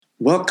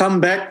Welcome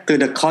back to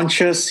the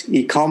Conscious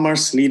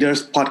E-commerce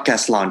Leaders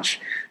podcast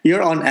launch.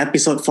 You're on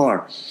episode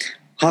 4.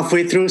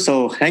 Halfway through,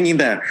 so hang in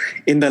there.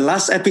 In the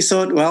last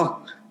episode,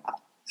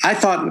 I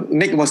thought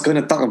Nick was going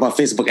to talk about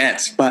Facebook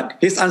ads, but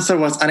his answer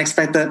was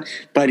unexpected.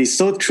 But it's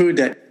so true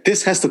that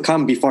this has to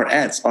come before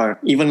ads or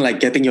even like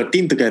getting your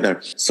team together.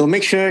 So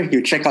make sure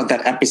you check out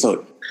that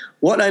episode.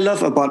 What I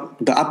love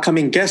about the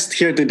upcoming guest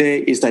here today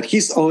is that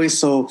he's always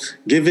so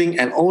giving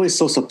and always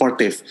so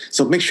supportive.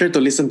 So make sure to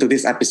listen to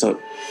this episode.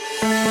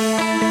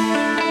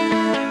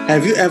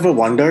 Have you ever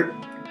wondered,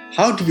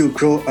 how do you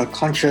grow a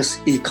conscious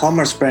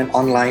e-commerce brand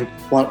online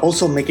while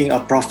also making a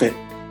profit?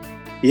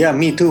 Yeah,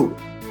 me too.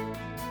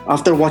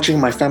 After watching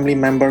my family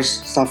members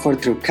suffer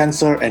through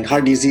cancer and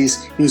heart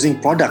disease using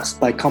products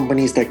by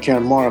companies that care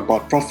more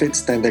about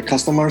profits than their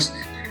customers,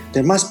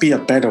 there must be a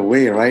better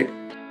way, right?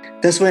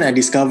 That's when I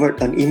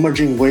discovered an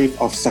emerging wave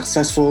of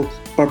successful,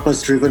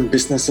 purpose-driven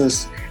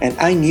businesses, and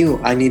I knew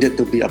I needed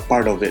to be a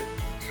part of it.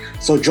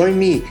 So join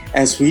me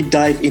as we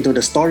dive into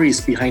the stories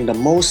behind the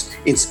most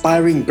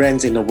inspiring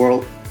brands in the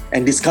world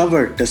and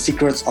discover the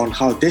secrets on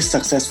how they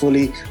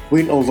successfully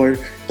win over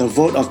the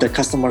vote of their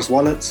customers'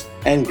 wallets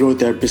and grow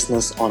their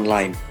business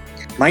online.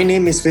 My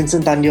name is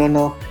Vincent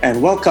Tandiono,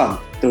 and welcome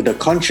to the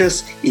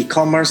Conscious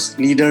E-commerce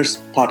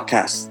Leaders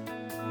podcast.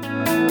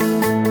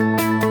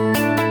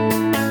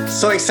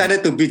 So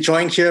excited to be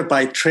joined here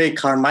by Trey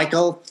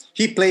Carmichael.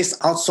 He plays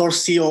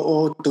outsourced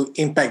COO to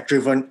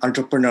impact-driven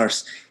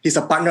entrepreneurs. He's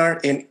a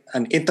partner in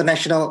an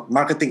international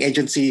marketing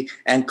agency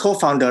and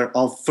co-founder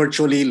of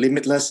Virtually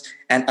Limitless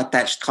and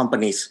attached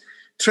companies.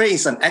 Trey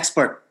is an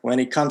expert when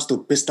it comes to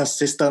business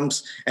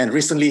systems, and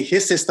recently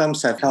his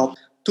systems have helped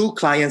 2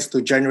 clients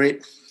to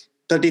generate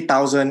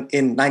 $30,000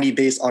 in 90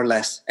 days or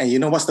less. And you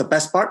know what's the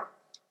best part?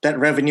 That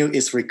revenue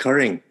is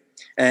recurring.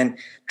 And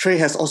Trey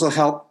has also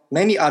helped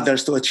many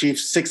others to achieve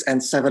 6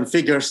 and 7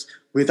 figures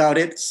without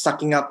it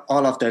sucking up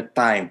all of their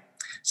time.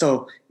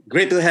 So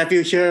great to have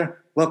you here.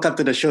 Welcome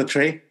to the show,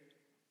 Trey.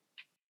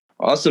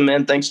 Awesome,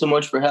 man. Thanks so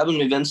much for having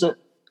me, Vincent.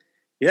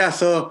 Yeah,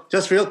 so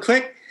just real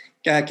quick,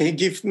 can you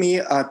give me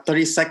a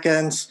 30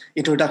 seconds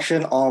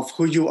introduction of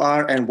who you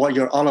are and what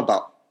you're all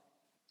about?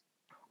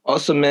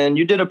 Awesome, man.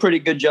 You did a pretty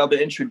good job of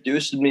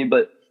introducing me,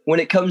 but when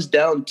it comes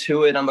down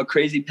to it, I'm a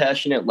crazy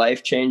passionate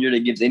life changer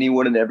that gives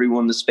anyone and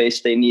everyone the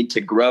space they need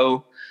to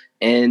grow.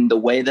 And the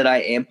way that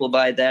I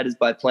amplify that is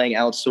by playing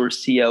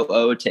outsourced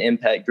COO to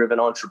impact-driven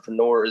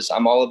entrepreneurs.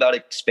 I'm all about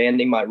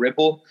expanding my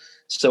ripple.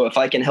 So if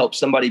I can help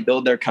somebody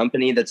build their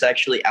company that's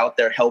actually out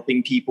there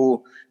helping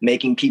people,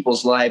 making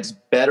people's lives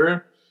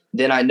better,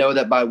 then I know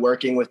that by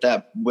working with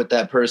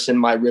that person,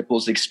 my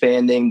ripple's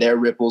expanding, their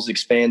ripple's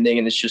expanding,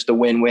 and it's just a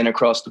win-win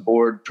across the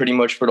board, pretty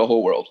much for the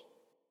whole world.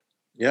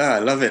 Yeah, I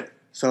love it.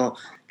 So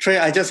Trey,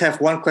 I just have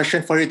one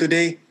question for you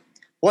today.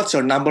 What's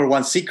your number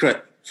one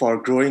secret for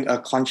growing a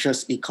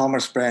conscious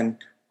e-commerce brand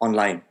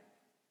online?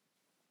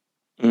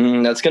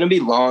 That's going to be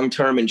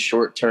long-term and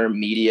short-term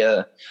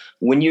media.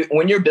 When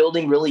you're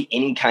building really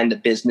any kind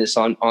of business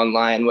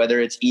online, whether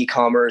it's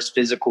e-commerce,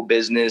 physical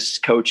business,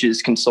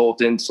 coaches,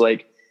 consultants,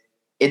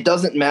 it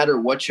doesn't matter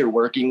what you're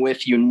working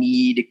with. You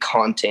need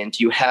content.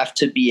 You have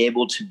to be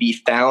able to be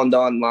found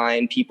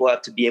online. People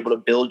have to be able to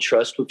build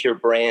trust with your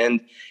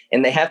brand,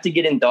 and they have to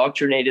get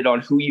indoctrinated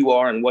on who you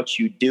are and what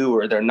you do,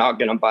 or they're not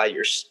going to buy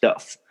your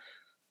stuff.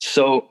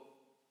 So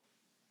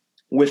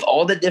with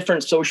all the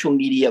different social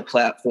media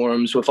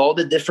platforms,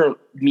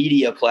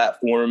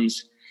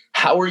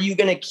 how are you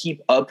going to keep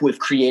up with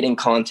creating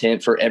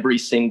content for every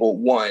single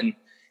one,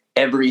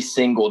 every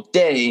single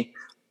day,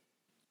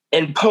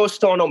 and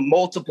post on them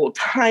multiple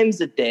times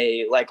a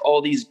day like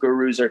all these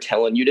gurus are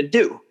telling you to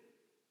do?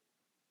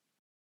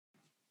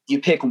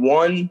 You pick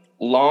one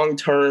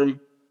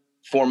long-term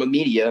form of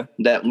media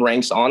that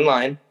ranks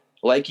online,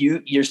 like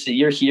you're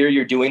here,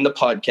 you're doing the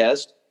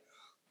podcast.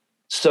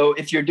 So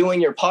if you're doing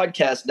your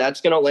podcast,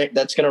 that's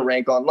gonna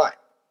rank online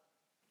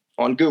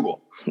on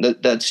Google.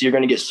 You're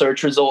gonna get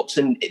search results,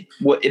 and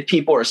if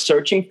people are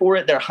searching for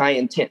it, they're high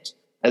intent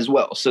as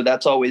well. So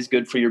that's always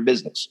good for your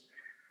business.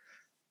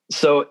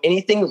 So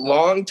anything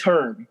long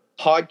term,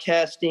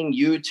 podcasting,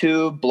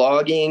 YouTube,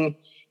 blogging,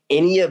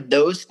 any of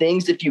those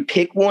things, if you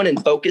pick one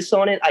and focus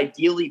on it,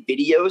 ideally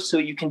videos, so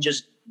you can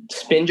just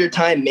spend your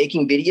time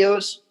making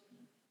videos.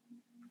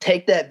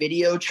 Take that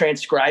video,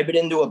 transcribe it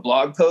into a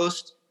blog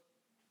post.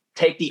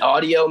 Take the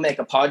audio, make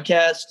a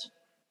podcast.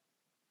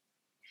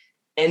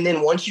 And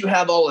then once you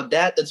have all of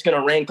that, that's going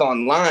to rank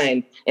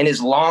online and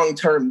is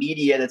long-term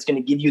media that's going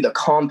to give you the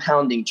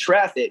compounding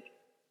traffic,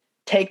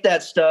 take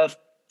that stuff,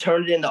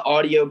 turn it into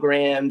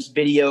audiograms,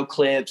 video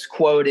clips,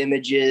 quote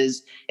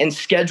images, and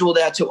schedule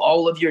that to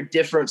all of your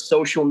different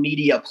social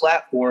media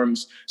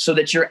platforms so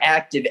that you're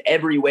active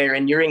everywhere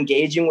and you're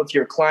engaging with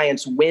your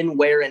clients when,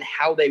 where, and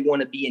how they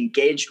want to be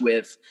engaged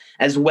with,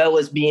 as well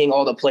as being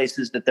all the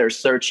places that they're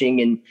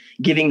searching and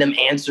giving them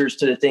answers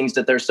to the things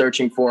that they're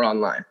searching for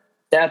online.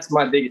 That's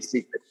my biggest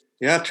secret.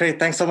 Yeah, Trey,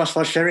 thanks so much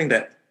for sharing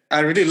that. I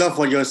really love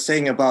what you're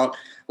saying about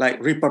like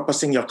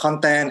repurposing your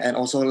content and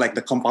also like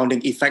the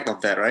compounding effect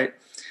of that, right?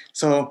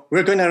 So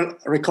we're going to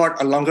record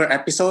a longer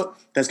episode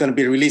that's going to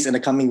be released in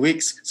the coming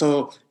weeks.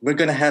 So we're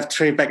going to have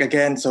Trey back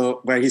again, so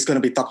where he's going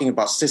to be talking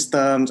about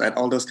systems and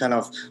all those kind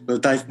of, we'll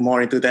dive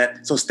more into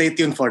that. So stay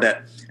tuned for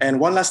that. And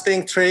one last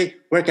thing, Trey,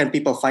 where can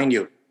people find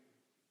you?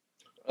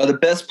 The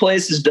best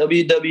place is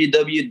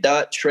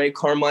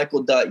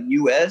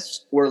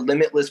www.treycarmichael.us or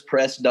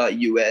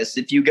limitlesspress.us.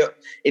 If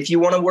you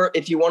want to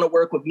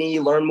work with me,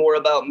 learn more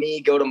about me,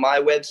 go to my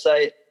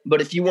website. But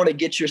if you want to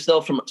get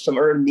yourself some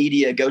earned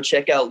media, go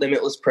check out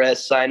Limitless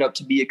Press, sign up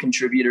to be a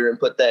contributor and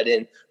put that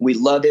in. We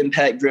love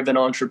impact-driven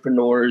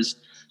entrepreneurs.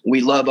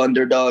 We love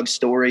underdog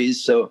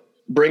stories. So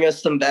bring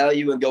us some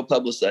value and go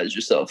publicize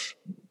yourself.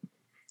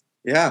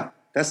 Yeah,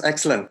 that's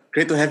excellent.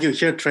 Great to have you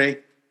here, Trey.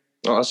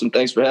 Awesome.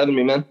 Thanks for having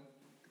me, man.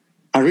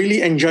 I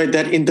really enjoyed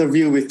that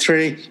interview with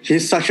Trey.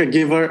 He's such a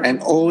giver and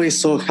always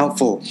so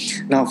helpful.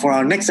 Now, for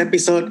our next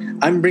episode,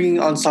 I'm bringing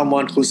on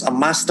someone who's a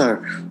master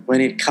when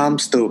it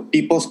comes to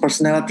people's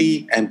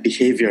personality and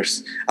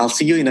behaviors. I'll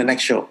see you in the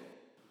next show.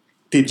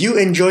 Did you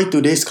enjoy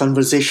today's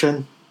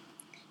conversation?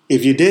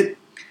 If you did,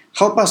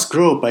 help us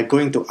grow by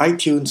going to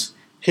iTunes,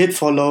 hit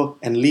follow,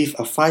 and leave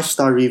a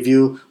 5-star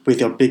review with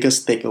your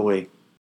biggest takeaway.